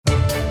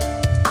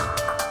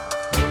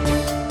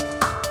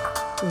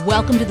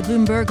Welcome to the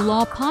Bloomberg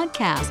Law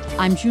Podcast.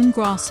 I'm June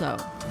Grosso.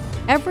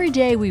 Every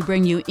day we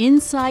bring you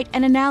insight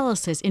and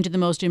analysis into the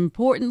most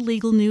important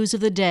legal news of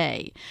the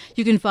day.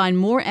 You can find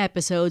more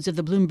episodes of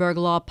the Bloomberg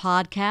Law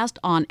Podcast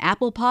on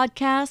Apple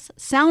Podcasts,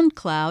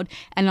 SoundCloud,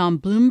 and on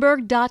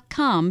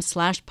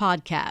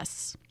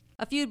Bloomberg.com/podcasts.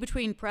 A feud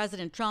between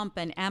President Trump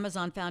and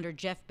Amazon founder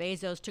Jeff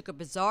Bezos took a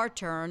bizarre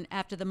turn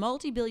after the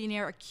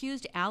multi-billionaire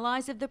accused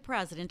allies of the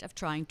president of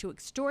trying to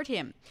extort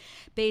him.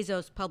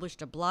 Bezos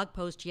published a blog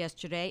post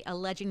yesterday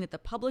alleging that the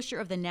publisher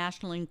of the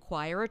National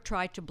Enquirer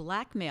tried to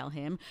blackmail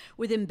him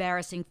with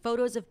embarrassing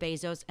photos of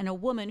Bezos and a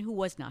woman who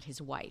was not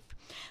his wife.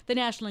 The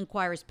National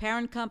Enquirer's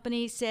parent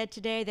company said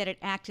today that it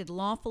acted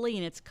lawfully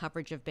in its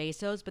coverage of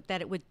Bezos, but that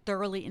it would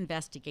thoroughly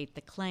investigate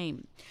the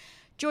claim.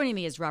 Joining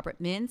me is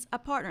Robert Mintz, a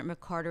partner at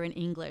McCarter &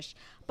 English.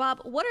 Bob,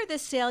 what are the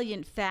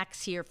salient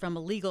facts here from a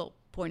legal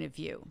point of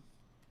view?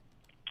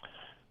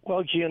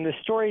 Well, June, the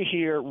story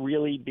here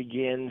really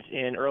begins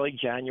in early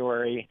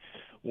January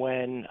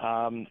when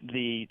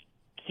the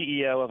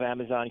CEO of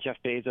Amazon, Jeff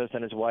Bezos,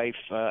 and his wife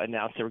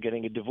announced they were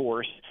getting a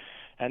divorce.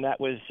 And that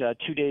was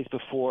 2 days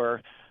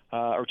before,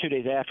 or 2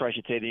 days after, I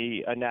should say,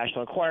 the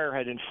National Enquirer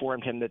had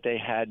informed him that they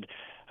had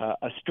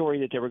a story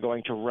that they were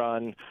going to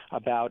run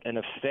about an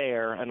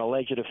affair, an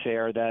alleged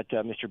affair that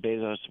Mr.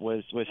 Bezos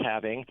was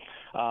having.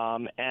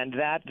 And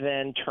that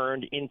then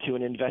turned into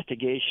an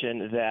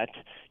investigation that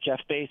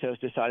Jeff Bezos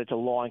decided to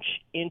launch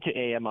into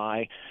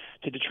AMI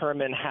to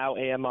determine how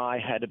AMI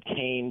had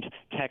obtained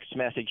text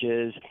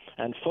messages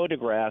and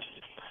photographs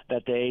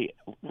that they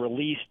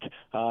released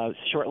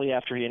shortly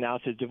after he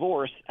announced his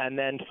divorce, and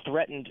then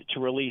threatened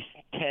to release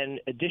 10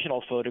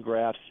 additional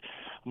photographs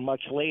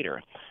much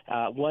later.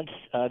 Once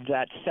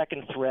that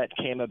second threat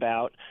came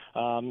about,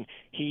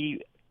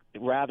 he,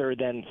 rather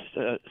than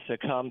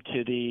succumb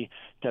to the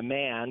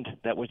demand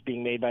that was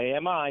being made by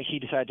AMI, he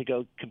decided to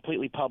go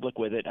completely public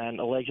with it and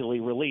allegedly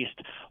released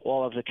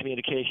all of the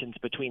communications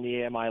between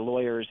the AMI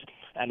lawyers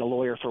and a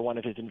lawyer for one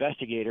of his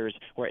investigators,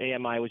 where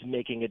AMI was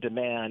making a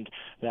demand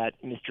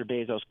that Mr.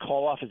 Bezos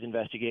call off his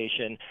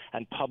investigation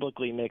and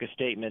publicly make a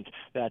statement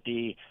that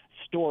the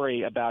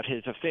story about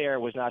his affair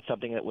was not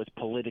something that was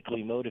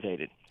politically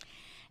motivated.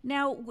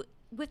 Now,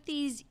 with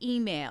these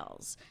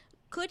emails,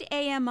 could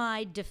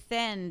AMI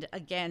defend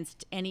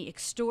against any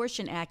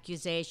extortion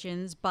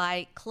accusations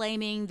by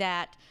claiming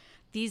that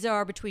these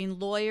are between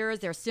lawyers,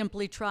 they're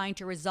simply trying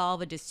to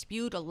resolve a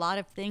dispute? A lot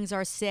of things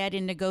are said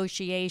in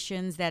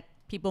negotiations that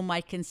people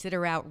might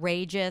consider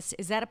outrageous.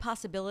 Is that a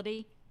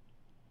possibility?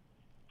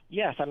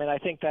 Yes, I mean, I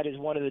think that is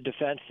one of the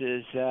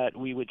defenses that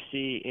we would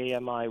see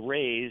AMI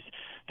raise,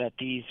 that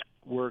these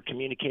were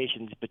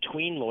communications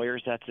between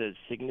lawyers. That's a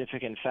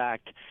significant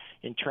fact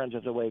in terms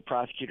of the way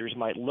prosecutors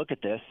might look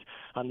at this.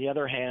 On the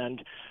other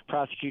hand,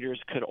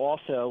 prosecutors could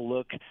also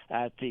look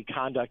at the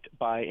conduct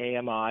by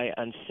AMI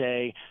and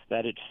say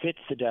that it fits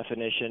the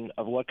definition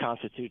of what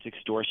constitutes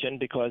extortion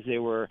because they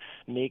were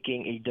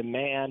making a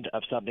demand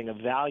of something of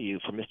value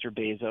for Mr.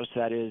 Bezos,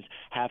 that is,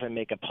 have him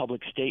make a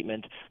public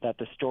statement that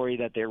the story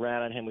that they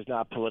ran on him was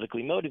not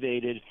politically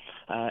motivated,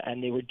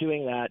 and they were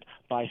doing that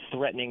by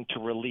threatening to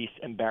release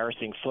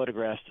embarrassing photographs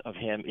of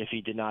him if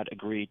he did not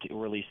agree to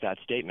release that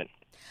statement.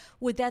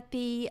 Would that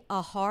be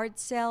a hard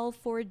sell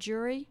for a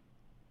jury?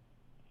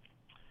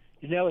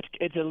 You know,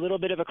 it's a little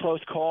bit of a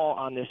close call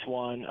on this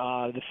one.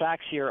 The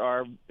facts here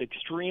are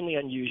extremely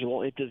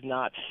unusual. It does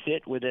not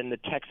fit within the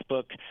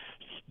textbook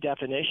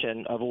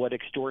definition of what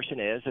extortion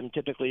is. And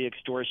typically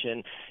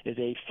extortion is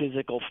a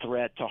physical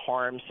threat to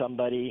harm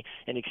somebody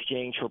in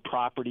exchange for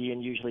property,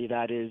 and usually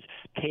that is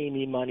pay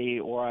me money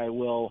or I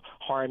will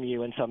harm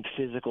you in some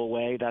physical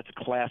way. That's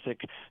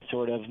classic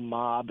sort of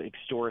mob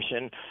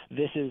extortion.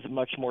 This is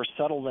much more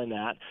subtle than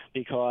that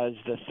because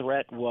the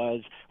threat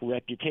was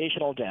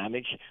reputational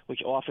damage,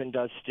 which often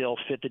does still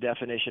fit the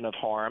definition of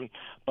harm.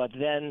 But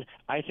then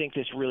I think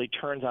this really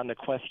turns on the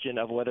question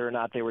of whether or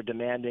not they were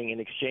demanding in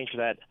exchange for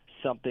that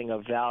something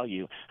of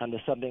value. And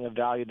the something of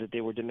value that they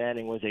were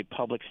demanding was a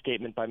public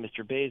statement by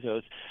Mr.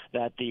 Bezos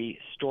that the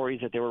stories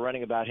that they were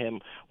running about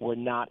him were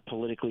not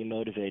politically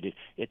motivated.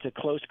 It's a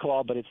close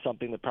call, but it's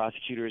something the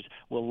prosecutors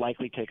will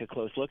likely take a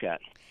close look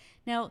at.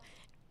 Now,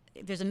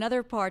 there's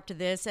another part to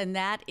this, and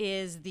that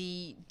is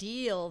the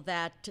deal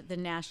that the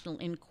National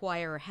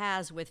Enquirer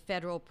has with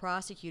federal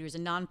prosecutors, a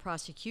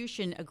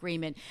non-prosecution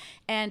agreement.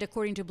 And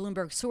according to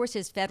Bloomberg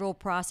sources, federal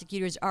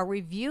prosecutors are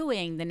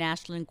reviewing the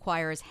National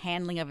Enquirer's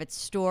handling of its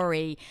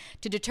story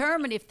to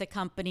determine if the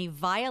company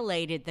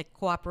violated the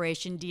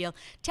cooperation deal.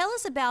 Tell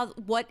us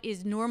about what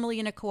is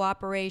normally in a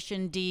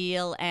cooperation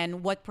deal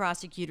and what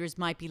prosecutors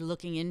might be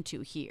looking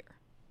into here.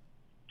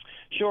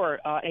 Sure.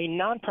 A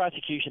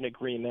non-prosecution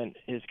agreement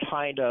is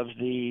kind of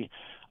the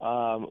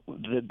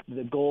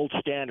gold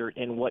standard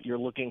in what you're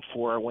looking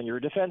for when you're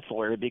a defense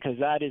lawyer, because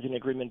that is an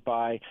agreement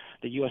by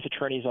the U.S.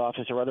 Attorney's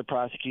Office or other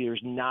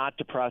prosecutors not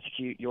to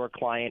prosecute your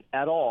client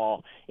at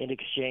all in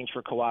exchange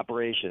for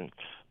cooperation.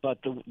 but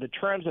the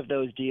terms of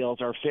those deals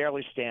are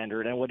fairly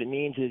standard, and what it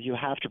means is you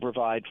have to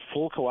provide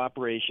full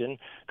cooperation,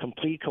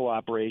 complete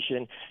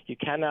cooperation. You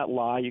cannot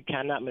lie, you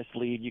cannot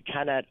mislead, you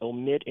cannot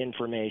omit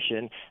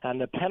information, and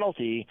the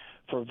penalty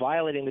for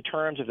violating the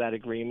terms of that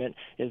agreement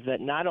is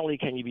that not only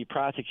can you be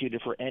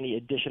prosecuted for any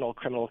additional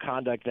criminal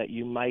conduct that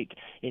you might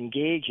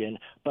engage in,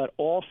 but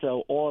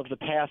also all of the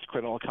past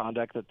criminal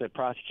conduct that the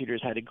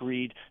prosecutors had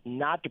agreed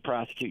not to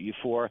prosecute you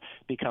for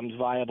becomes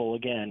viable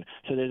again.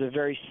 So there's a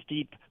very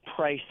steep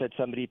price that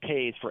somebody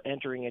pays for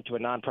entering into a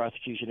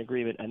non-prosecution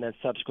agreement and then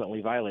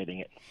subsequently violating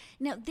it.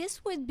 Now,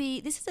 this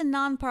is a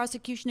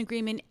non-prosecution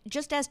agreement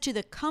just as to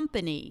the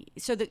company.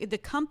 So the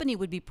company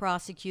would be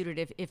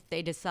prosecuted if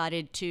they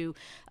decided to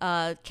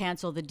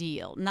cancel the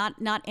deal,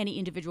 not any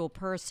individual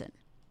person.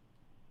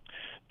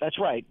 That's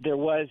right. There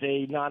was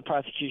a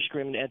non-prosecution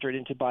agreement entered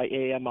into by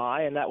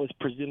AMI, and that was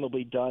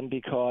presumably done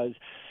because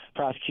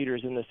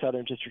prosecutors in the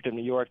Southern District of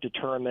New York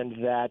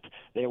determined that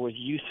there was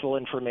useful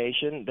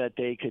information that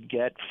they could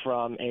get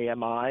from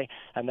AMI,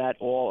 and that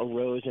all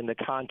arose in the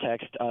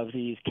context of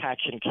these catch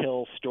and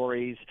kill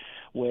stories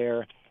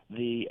where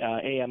the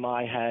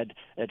AMI had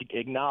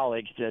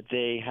acknowledged that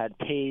they had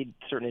paid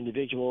certain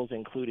individuals,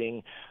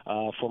 including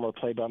former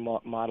Playboy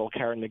model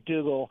Karen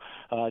McDougal,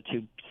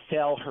 to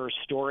sell her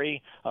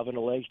story of an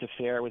alleged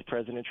affair with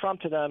President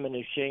Trump to them. In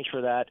exchange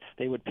for that,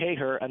 they would pay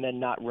her and then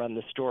not run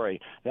the story.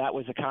 That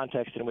was the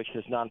context in which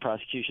this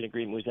non-prosecution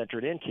agreement was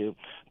entered into.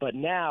 But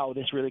now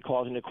this really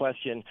calls into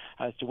question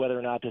as to whether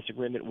or not this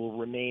agreement will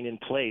remain in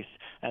place.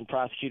 And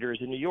prosecutors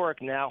in New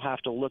York now have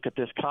to look at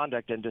this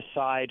conduct and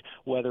decide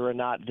whether or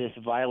not this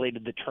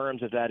violated the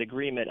terms of that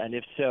agreement, and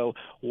if so,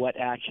 what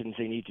actions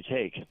they need to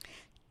take.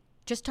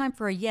 Just time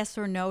for a yes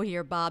or no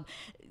here, Bob.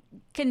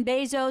 Can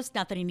Bezos,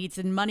 not that he needs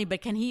the money,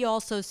 but can he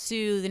also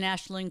sue the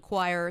National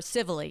Enquirer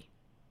civilly?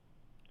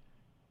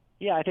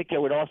 Yeah, I think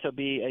there would also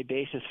be a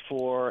basis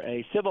for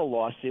a civil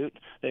lawsuit.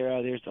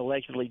 There's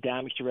allegedly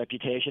damage to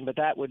reputation, but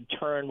that would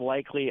turn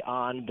likely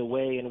on the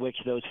way in which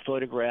those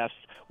photographs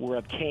were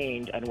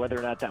obtained and whether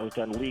or not that was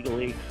done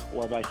legally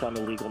or by some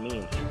illegal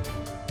means.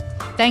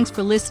 Thanks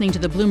for listening to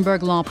the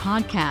Bloomberg Law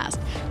Podcast.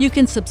 You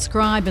can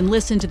subscribe and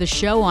listen to the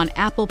show on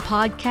Apple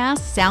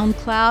Podcasts,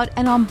 SoundCloud,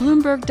 and on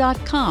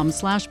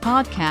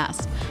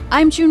Bloomberg.com/podcast.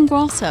 I'm June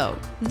Grosso.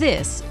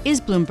 This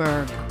is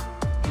Bloomberg.